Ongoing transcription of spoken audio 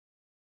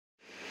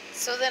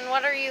So then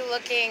what are you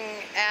looking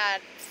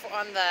at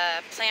on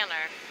the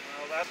planner?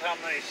 Well, that's how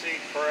many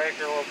seeds per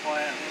acre we're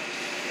planting.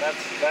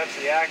 That's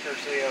the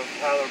accuracy of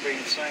how they're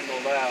being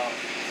singled out.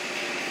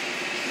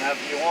 Now,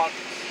 if you want,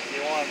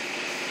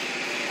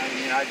 I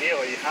mean,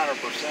 ideally 100%,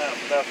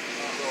 but that's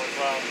not really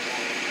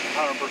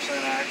possible.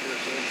 100%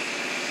 accuracy.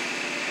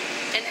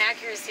 And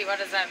accuracy, what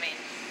does that mean?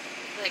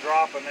 Like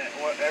Dropping it,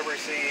 every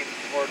seed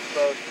where it's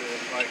supposed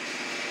to. Like,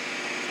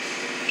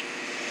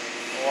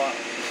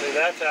 see,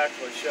 that's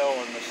actually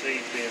showing the seed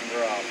being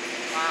dropped.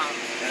 wow.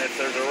 And if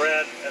there's a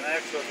red, an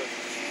X with a,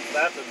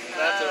 that's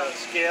a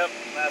skip,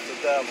 and that's a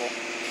double.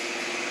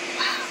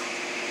 Wow.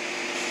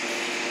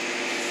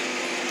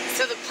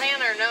 So the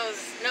planner knows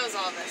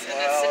all this and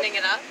it's Well, sending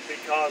it up?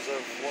 because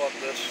of what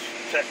this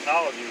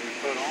technology we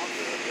put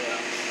onto it,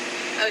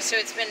 yeah. Oh, so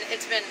it's been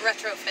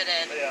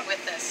retrofitted Yeah.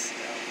 with this.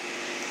 Yeah.